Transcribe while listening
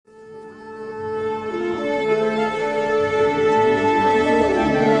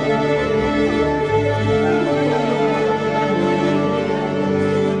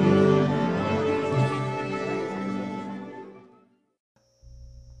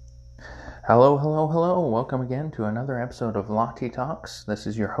Hello, hello, hello. Welcome again to another episode of Lottie Talks. This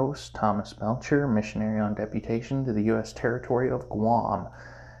is your host, Thomas Belcher, missionary on deputation to the U.S. territory of Guam.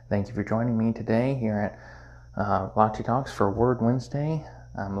 Thank you for joining me today here at Lottie Talks for Word Wednesday.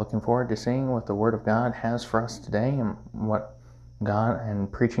 I'm looking forward to seeing what the Word of God has for us today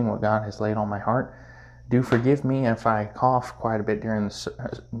and preaching what God has laid on my heart. Do forgive me if I cough quite a bit during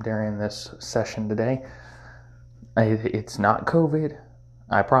this session today. It's not COVID,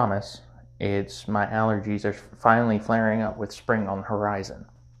 I promise. It's my allergies are finally flaring up with spring on the horizon.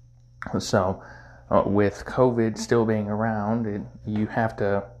 So with COVID still being around, you have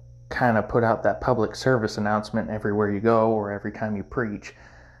to kind of put out that public service announcement everywhere you go or every time you preach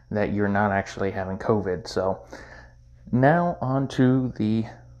that you're not actually having COVID. So now on to the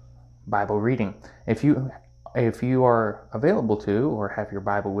Bible reading. If you are available to or have your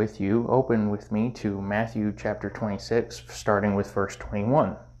Bible with you, open with me to Matthew chapter 26, starting with verse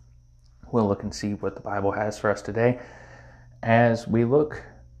 21. We'll look and see what the Bible has for us today as we look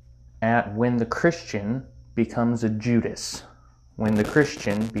at when the Christian becomes a Judas. When the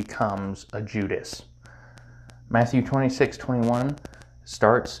Christian becomes a Judas. Matthew 26:21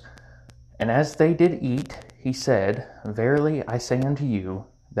 starts, "And as they did eat, he said, Verily I say unto you,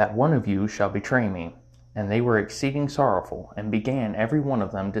 that one of you shall betray me. And they were exceeding sorrowful, and began every one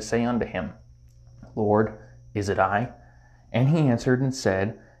of them to say unto him, Lord, is it I? And he answered and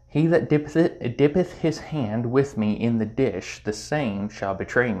said, He that dippeth his hand with me in the dish, the same shall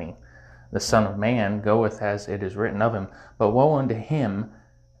betray me. The Son of Man goeth as it is written of him, but woe unto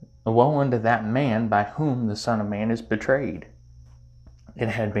that man by whom the Son of Man is betrayed. It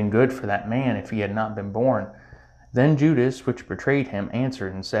had been good for that man if he had not been born. Then Judas, which betrayed him,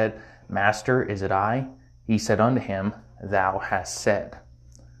 answered and said, Master, is it I? He said unto him, Thou hast said."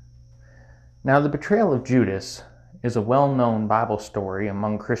 Now the betrayal of Judas is a well-known Bible story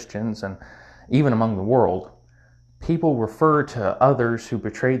among Christians and even among the world. People refer to others who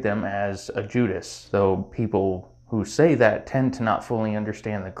betrayed them as a Judas, though people who say that tend to not fully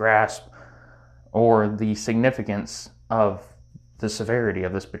understand the grasp or the significance of the severity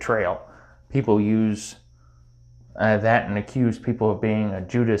of this betrayal. People use that and accuse people of being a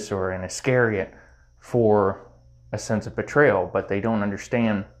Judas or an Iscariot for a sense of betrayal, but they don't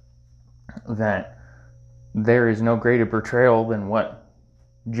understand that there is no greater betrayal than what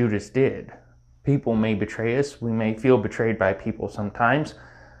Judas did. People may betray us. We may feel betrayed by people sometimes,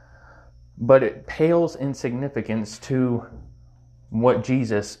 but it pales in significance to what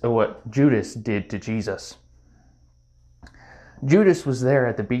Judas did to Jesus. Judas was there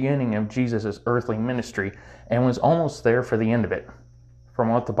at the beginning of Jesus' earthly ministry and was almost there for the end of it. From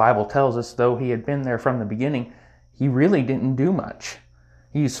what the Bible tells us, though he had been there from the beginning, he really didn't do much.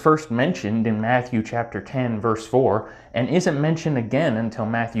 He's first mentioned in Matthew chapter 10, verse 4, and isn't mentioned again until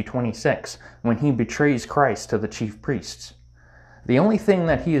Matthew 26, when he betrays Christ to the chief priests. The only thing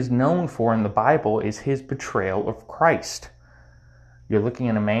that he is known for in the Bible is his betrayal of Christ. You're looking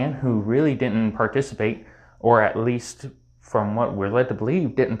at a man who really didn't participate, or at least from what we're led to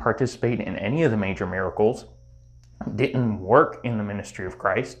believe, didn't participate in any of the major miracles, didn't work in the ministry of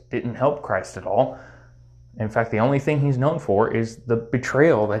Christ, didn't help Christ at all. In fact, the only thing he's known for is the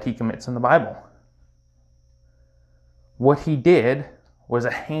betrayal that he commits in the Bible. What he did was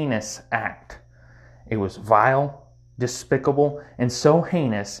a heinous act. It was vile, despicable, and so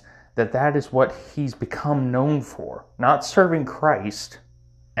heinous that is what he's become known for. Not serving Christ,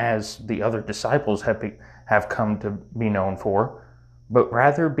 as the other disciples have come to be known for, but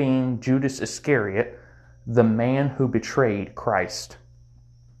rather being Judas Iscariot, the man who betrayed Christ.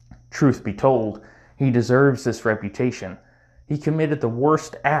 Truth be told, he deserves this reputation. He committed the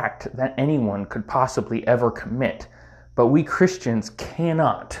worst act that anyone could possibly ever commit. But we Christians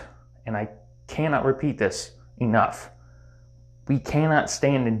cannot, and I cannot repeat this enough, we cannot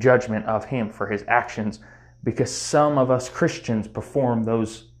stand in judgment of him for his actions because some of us Christians perform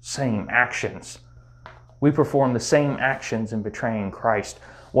those same actions. We perform the same actions in betraying Christ.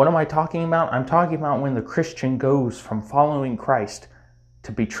 What am I talking about? I'm talking about when the Christian goes from following Christ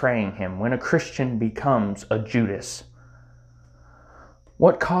to betraying him, when a Christian becomes a Judas.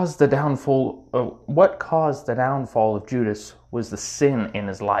 What caused the downfall of Judas was the sin in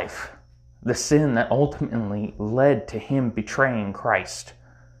his life, the sin that ultimately led to him betraying Christ.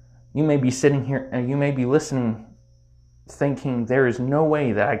 You may be sitting here, you may be listening, thinking there is no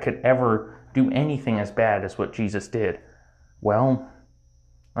way that I could ever do anything as bad as what Jesus did. Well,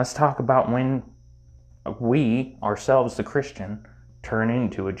 let's talk about when we, ourselves the Christian, turn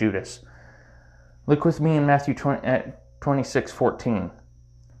into a Judas. Look with me in Matthew 26:14.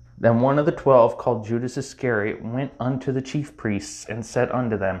 Then one of the 12, called Judas Iscariot, went unto the chief priests and said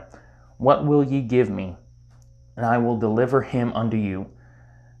unto them, What will ye give me? And I will deliver him unto you.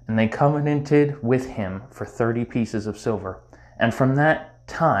 And they covenanted with him for 30 pieces of silver. And from that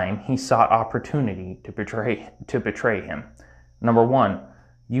time he sought opportunity to betray him. Number 1,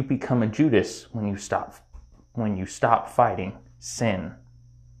 you become a Judas when you stop fighting sin.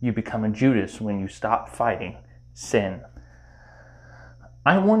 You become a Judas when you stop fighting sin.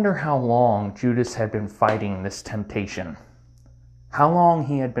 I wonder how long Judas had been fighting this temptation. How long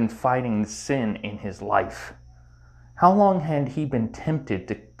he had been fighting sin in his life. How long had he been tempted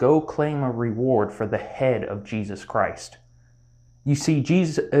to go claim a reward for the head of Jesus Christ? You see,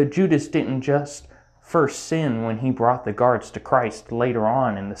 Judas didn't just first sin when he brought the guards to Christ later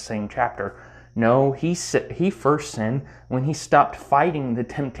on in the same chapter. No, he first sinned when he stopped fighting the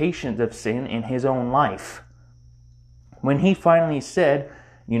temptations of sin in his own life. When he finally said,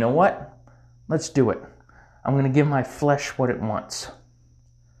 you know what? Let's do it. I'm going to give my flesh what it wants.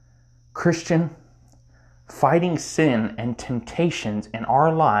 Christian, fighting sin and temptations in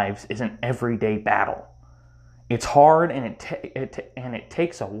our lives is an everyday battle. It's hard and it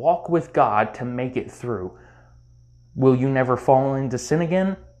takes a walk with God to make it through. Will you never fall into sin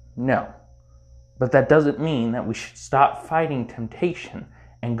again? No. But that doesn't mean that we should stop fighting temptation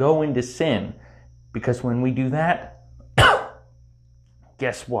and go into sin, because when we do that,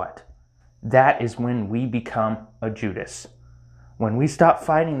 guess what? That is when we become a Judas. When we stop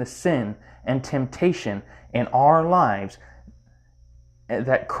fighting the sin and temptation in our lives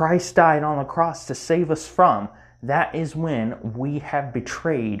that Christ died on the cross to save us from, that is when we have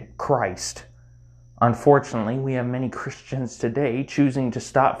betrayed Christ. Unfortunately, we have many Christians today choosing to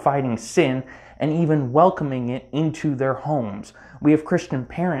stop fighting sin and even welcoming it into their homes. We have Christian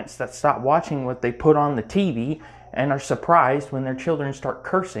parents that stop watching what they put on the TV and are surprised when their children start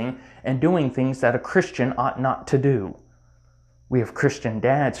cursing and doing things that a Christian ought not to do. We have Christian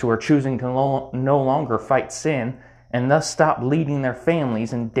dads who are choosing to no longer fight sin and thus stop leading their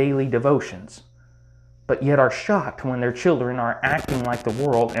families in daily devotions, but yet are shocked when their children are acting like the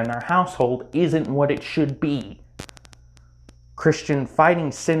world and their household isn't what it should be. Christian,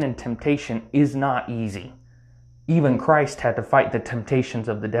 fighting sin and temptation is not easy. Even Christ had to fight the temptations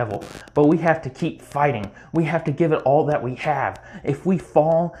of the devil, but we have to keep fighting. We have to give it all that we have. If we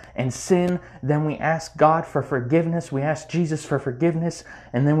fall and sin, then we ask God for forgiveness, we ask Jesus for forgiveness,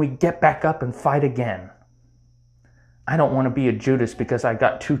 and then we get back up and fight again. I don't want to be a Judas because I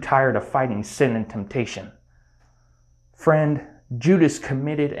got too tired of fighting sin and temptation. Friend, Judas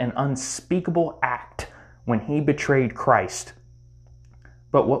committed an unspeakable act when he betrayed Christ.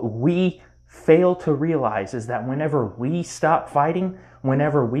 But what we fail to realize is that whenever we stop fighting,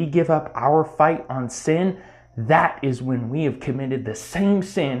 whenever we give up our fight on sin, that is when we have committed the same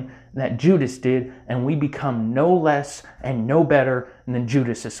sin that Judas did, and we become no less and no better than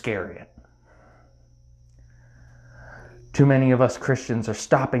Judas Iscariot. Too many of us Christians are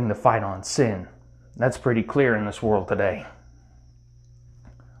stopping the fight on sin. That's pretty clear in this world today.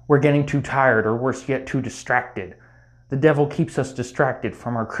 We're getting too tired, or worse yet, too distracted. The devil keeps us distracted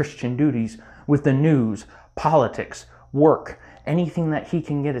from our Christian duties with the news, politics, work, anything that he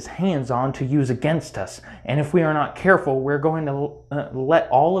can get his hands on to use against us. And if we are not careful, we're going to let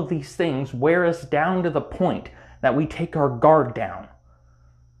all of these things wear us down to the point that we take our guard down.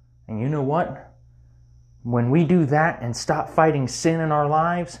 And you know what? When we do that and stop fighting sin in our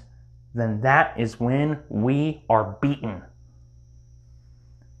lives, then that is when we are beaten.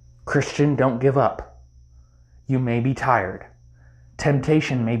 Christian, don't give up. You may be tired.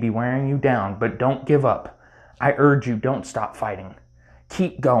 Temptation may be wearing you down, but don't give up. I urge you, don't stop fighting.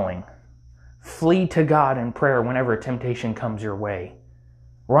 Keep going. Flee to God in prayer whenever temptation comes your way.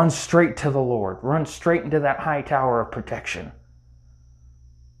 Run straight to the Lord. Run straight into that high tower of protection.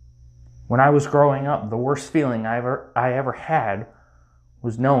 When I was growing up, the worst feeling I ever had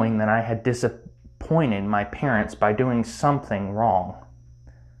was knowing that I had disappointed my parents by doing something wrong.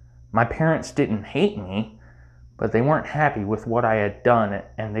 My parents didn't hate me, but they weren't happy with what I had done,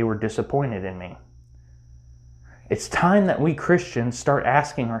 and they were disappointed in me. It's time that we Christians start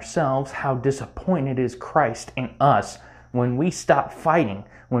asking ourselves, how disappointed is Christ in us when we stop fighting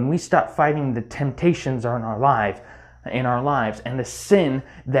the temptations in our lives, and the sin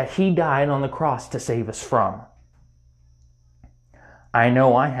that he died on the cross to save us from. I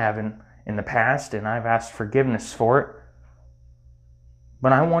know I haven't in the past, and I've asked forgiveness for it.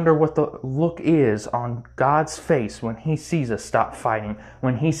 But I wonder what the look is on God's face when he sees us stop fighting,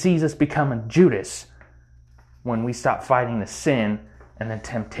 when he sees us become a Judas, when we stop fighting the sin and the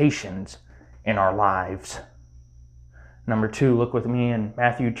temptations in our lives. Number 2, look with me in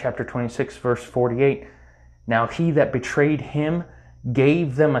Matthew chapter 26, verse 48. Now he that betrayed him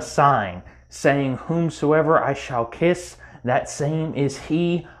gave them a sign, saying, "Whomsoever I shall kiss, that same is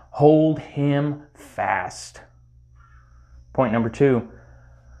he. Hold him fast." Point number 2,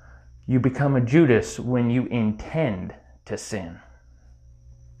 you become a Judas when you intend to sin.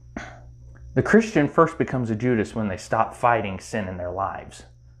 The Christian first becomes a Judas when they stop fighting sin in their lives.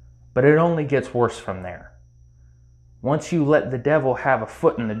 But it only gets worse from there. Once you let the devil have a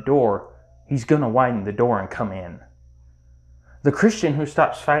foot in the door, he's going to widen the door and come in. The Christian who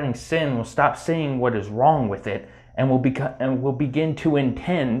stops fighting sin will stop seeing what is wrong with it and will begin to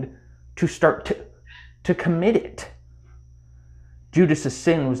intend to start to commit it. Judas'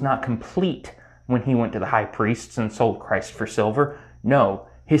 sin was not complete when he went to the high priests and sold Christ for silver. No,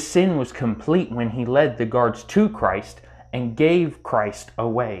 his sin was complete when he led the guards to Christ and gave Christ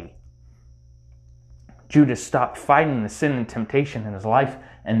away. Judas stopped fighting the sin and temptation in his life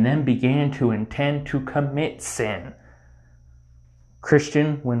and then began to intend to commit sin.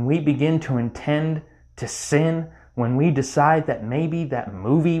 Christian, when we begin to intend to sin, when we decide that maybe that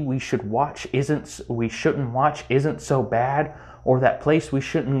movie we shouldn't watch isn't so bad, or that place we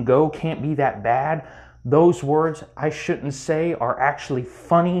shouldn't go can't be that bad, those words I shouldn't say are actually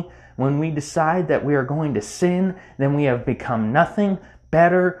funny. When we decide that we are going to sin, then we have become nothing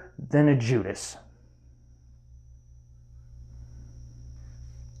better than a Judas.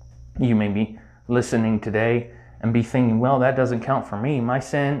 You may be listening today and be thinking, well, that doesn't count for me. My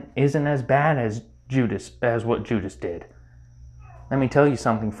sin isn't as bad as what Judas did. Let me tell you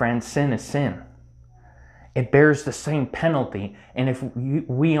something, friends. Sin is sin. It bears the same penalty. And if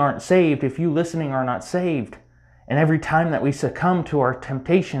we aren't saved, if you listening are not saved, and every time that we succumb to our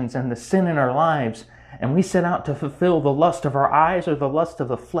temptations and the sin in our lives, and we set out to fulfill the lust of our eyes or the lust of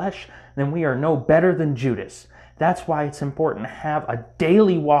the flesh, then we are no better than Judas. That's why it's important to have a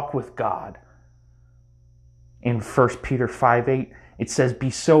daily walk with God. In 1 Peter 5:8, it says,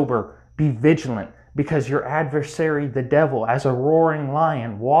 "Be sober, be vigilant, because your adversary, the devil, as a roaring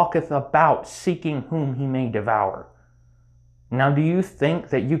lion, walketh about, seeking whom he may devour." Now, do you think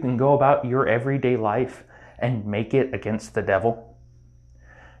that you can go about your everyday life and make it against the devil?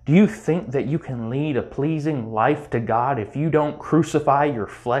 Do you think that you can lead a pleasing life to God if you don't crucify your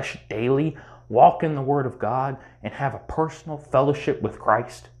flesh daily, walk in the Word of God, and have a personal fellowship with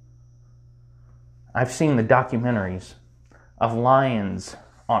Christ? I've seen the documentaries of lions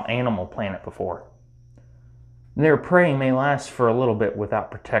on Animal Planet before. Their prey may last for a little bit without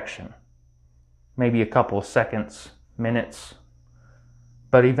protection. Maybe a couple of seconds, minutes.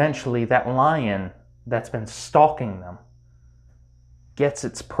 But eventually that lion that's been stalking them gets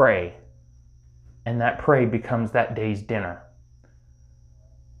its prey, and that prey becomes that day's dinner.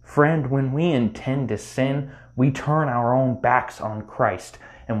 Friend, when we intend to sin, we turn our own backs on Christ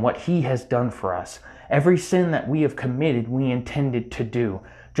and what He has done for us. Every sin that we have committed, we intended to do.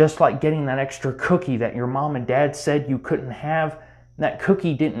 Just like getting that extra cookie that your mom and dad said you couldn't have, that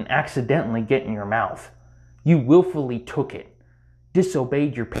cookie didn't accidentally get in your mouth. You willfully took it,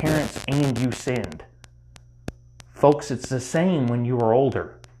 disobeyed your parents, and you sinned. Folks, it's the same when you are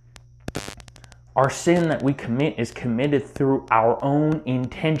older. Our sin that we commit is committed through our own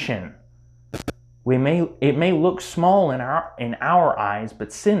intention. It may look small in our eyes,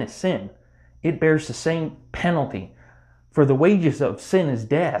 but sin is sin. It bears the same penalty. For the wages of sin is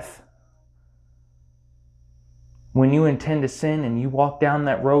death. When you intend to sin and you walk down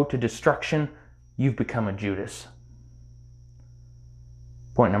that road to destruction, you've become a Judas.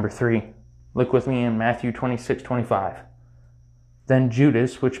 Point number 3. Look with me in Matthew 26:25. Then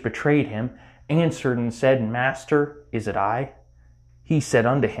Judas, which betrayed him, answered and said, "Master, is it I?" He said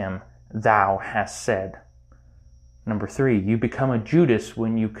unto him, "Thou hast said." Number 3, you become a Judas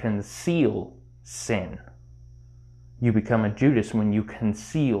when you conceal sin. You become a Judas when you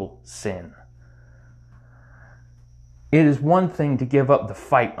conceal sin. It is one thing to give up the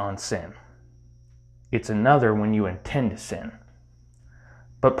fight on sin. It's another when you intend to sin.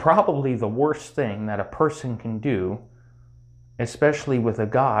 But probably the worst thing that a person can do, especially with a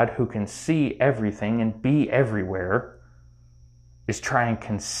God who can see everything and be everywhere, is try and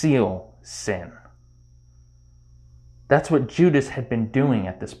conceal sin. That's what Judas had been doing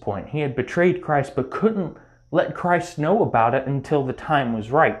at this point. He had betrayed Christ but couldn't let Christ know about it until the time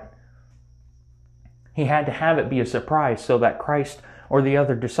was right. He had to have it be a surprise so that Christ or the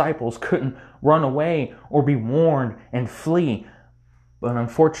other disciples couldn't run away or be warned and flee. But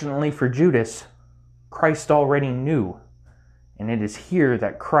unfortunately for Judas, Christ already knew. And it is here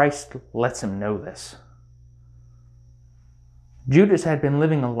that Christ lets him know this. Judas had been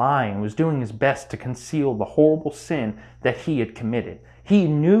living a lie and was doing his best to conceal the horrible sin that he had committed. He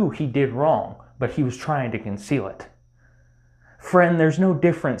knew he did wrong, but he was trying to conceal it. Friend, there's no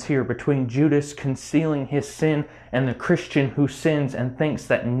difference here between Judas concealing his sin and the Christian who sins and thinks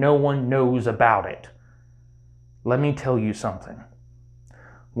that no one knows about it. Let me tell you something.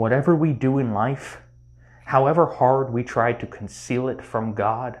 Whatever we do in life, however hard we try to conceal it from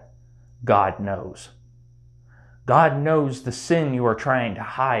God, God knows. God knows the sin you are trying to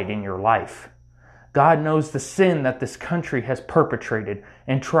hide in your life. God knows the sin that this country has perpetrated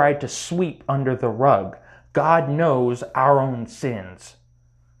and tried to sweep under the rug. God knows our own sins.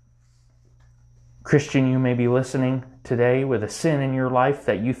 Christian, you may be listening today with a sin in your life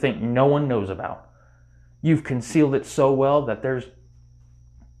that you think no one knows about. You've concealed it so well that there's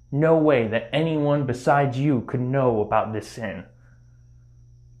no way that anyone besides you could know about this sin.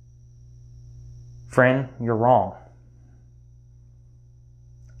 Friend, you're wrong.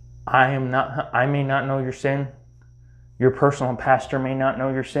 I may not know your sin. Your personal pastor may not know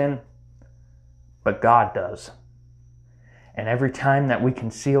your sin. But God does. And every time that we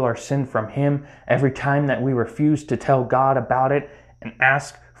conceal our sin from Him, every time that we refuse to tell God about it and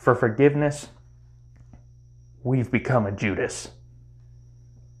ask for forgiveness, we've become a Judas.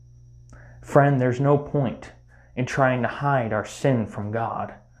 Friend, there's no point in trying to hide our sin from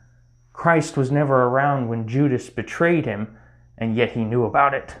God. Christ was never around when Judas betrayed Him, and yet He knew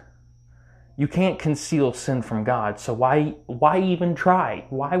about it. You can't conceal sin from God, so why even try?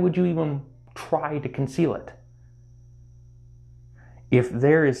 Why would you even try to conceal it? If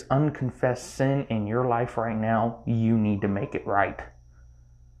there is unconfessed sin in your life right now, you need to make it right.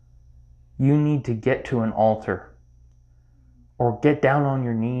 You need to get to an altar or get down on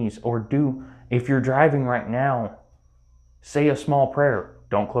your knees or if you're driving right now, say a small prayer.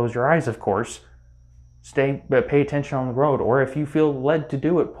 Don't close your eyes, of course. But pay attention on the road. Or if you feel led to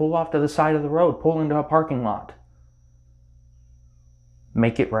do it, pull off to the side of the road. Pull into a parking lot.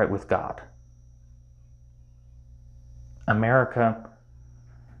 Make it right with God. America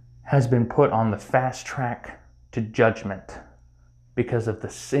has been put on the fast track to judgment because of the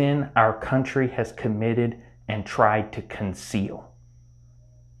sin our country has committed and tried to conceal.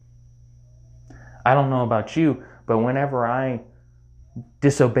 I don't know about you, but whenever I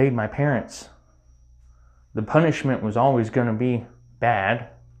disobeyed my parents, the punishment was always going to be bad,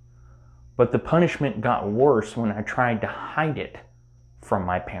 but the punishment got worse when I tried to hide it from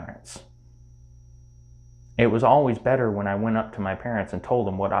my parents. It was always better when I went up to my parents and told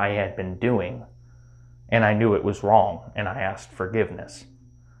them what I had been doing, and I knew it was wrong, and I asked forgiveness.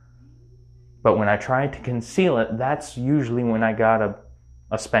 But when I tried to conceal it, that's usually when I got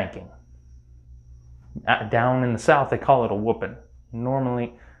a spanking. Down in the South, they call it a whooping.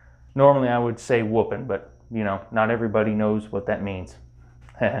 Normally I would say whooping, but not everybody knows what that means.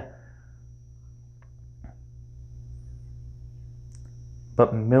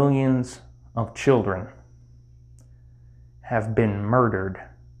 But millions of children have been murdered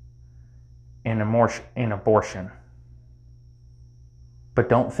in abortion. But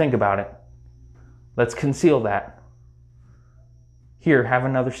don't think about it. Let's conceal that. Here, have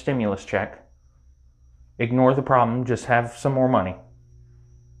another stimulus check. Ignore the problem, just have some more money.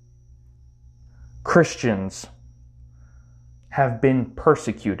 Christians have been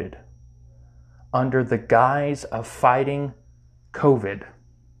persecuted under the guise of fighting COVID.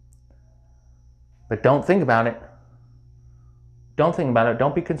 But don't think about it. Don't think about it.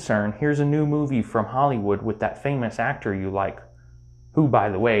 Don't be concerned. Here's a new movie from Hollywood with that famous actor you like, who, by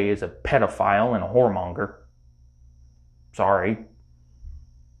the way, is a pedophile and a whoremonger. Sorry.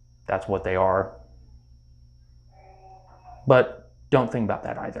 That's what they are. But don't think about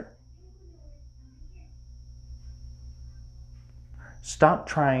that either. Stop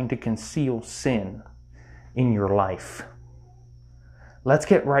trying to conceal sin in your life. Let's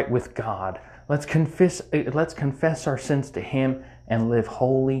get right with God. Let's confess our sins to Him and live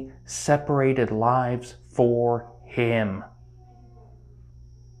holy, separated lives for Him.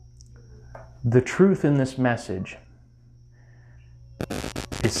 The truth in this message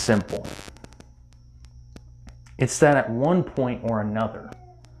is simple. It's that at one point or another,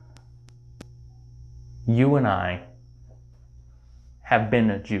 you and I have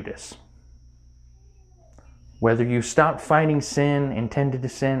been a Judas. Whether you stopped fighting sin, intended to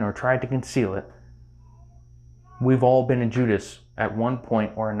sin, or tried to conceal it, we've all been a Judas at one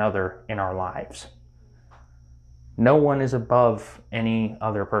point or another in our lives. No one is above any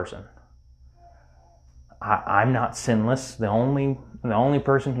other person. I'm not sinless. The only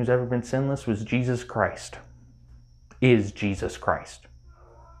person who's ever been sinless was Jesus Christ. Is Jesus Christ.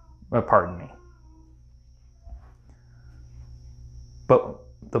 Pardon me. But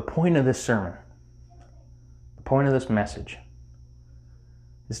the point of this sermon, the point of this message,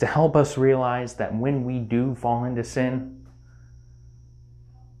 is to help us realize that when we do fall into sin,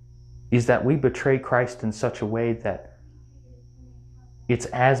 is that we betray Christ in such a way that it's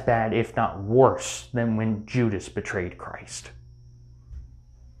as bad, if not worse, than when Judas betrayed Christ.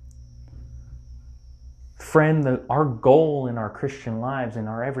 Friend, our goal in our Christian lives, in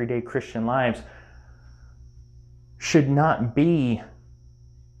our everyday Christian lives, should not be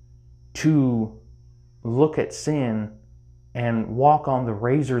to look at sin and walk on the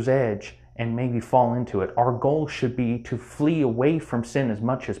razor's edge and maybe fall into it. Our goal should be to flee away from sin as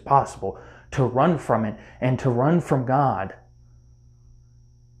much as possible, to run from it and to run from God,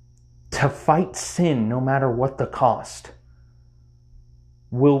 to fight sin no matter what the cost.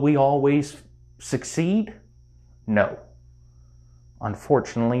 Will we always succeed? No.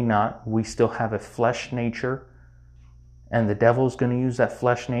 Unfortunately not. We still have a flesh nature, and the devil's going to use that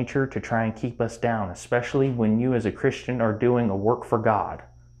flesh nature to try and keep us down, especially when you as a Christian are doing a work for God.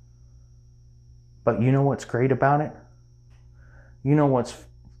 But you know what's great about it? You know what's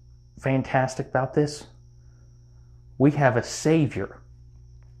fantastic about this? We have a Savior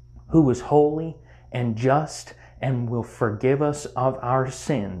who is holy and just and will forgive us of our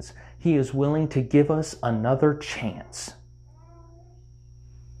sins. He is willing to give us another chance.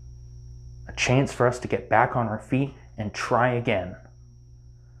 A chance for us to get back on our feet and try again.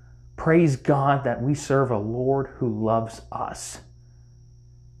 Praise God that we serve a Lord who loves us.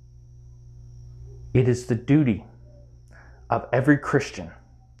 It is the duty of every Christian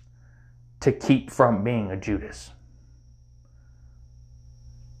to keep from being a Judas.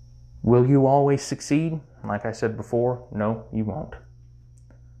 Will you always succeed? Like I said before, no, you won't.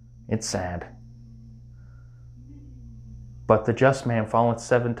 It's sad. But the just man falleth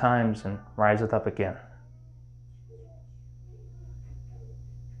 7 times and riseth up again.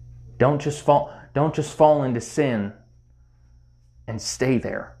 Don't just fall into sin and stay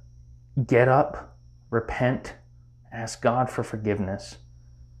there. Get up, repent, ask God for forgiveness,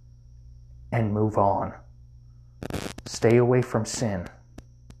 and move on. Stay away from sin.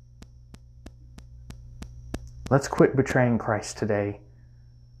 Let's quit betraying Christ today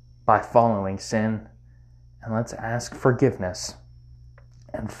by following sin, and let's ask forgiveness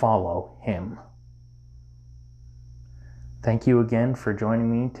and follow Him. Thank you again for joining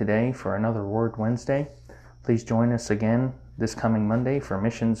me today for another Word Wednesday. Please join us again this coming Monday for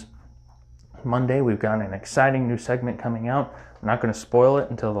Missions Monday. We've got an exciting new segment coming out. I'm not going to spoil it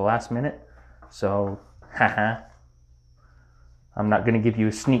until the last minute, so I'm not going to give you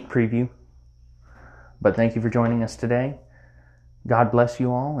a sneak preview. But thank you for joining us today. God bless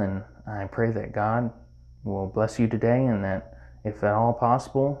you all, and I pray that God will bless you today, and that if at all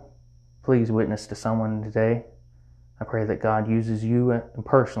possible, please witness to someone today. I pray that God uses you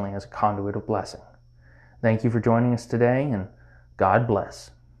personally as a conduit of blessing. Thank you for joining us today, and God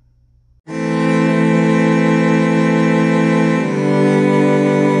bless.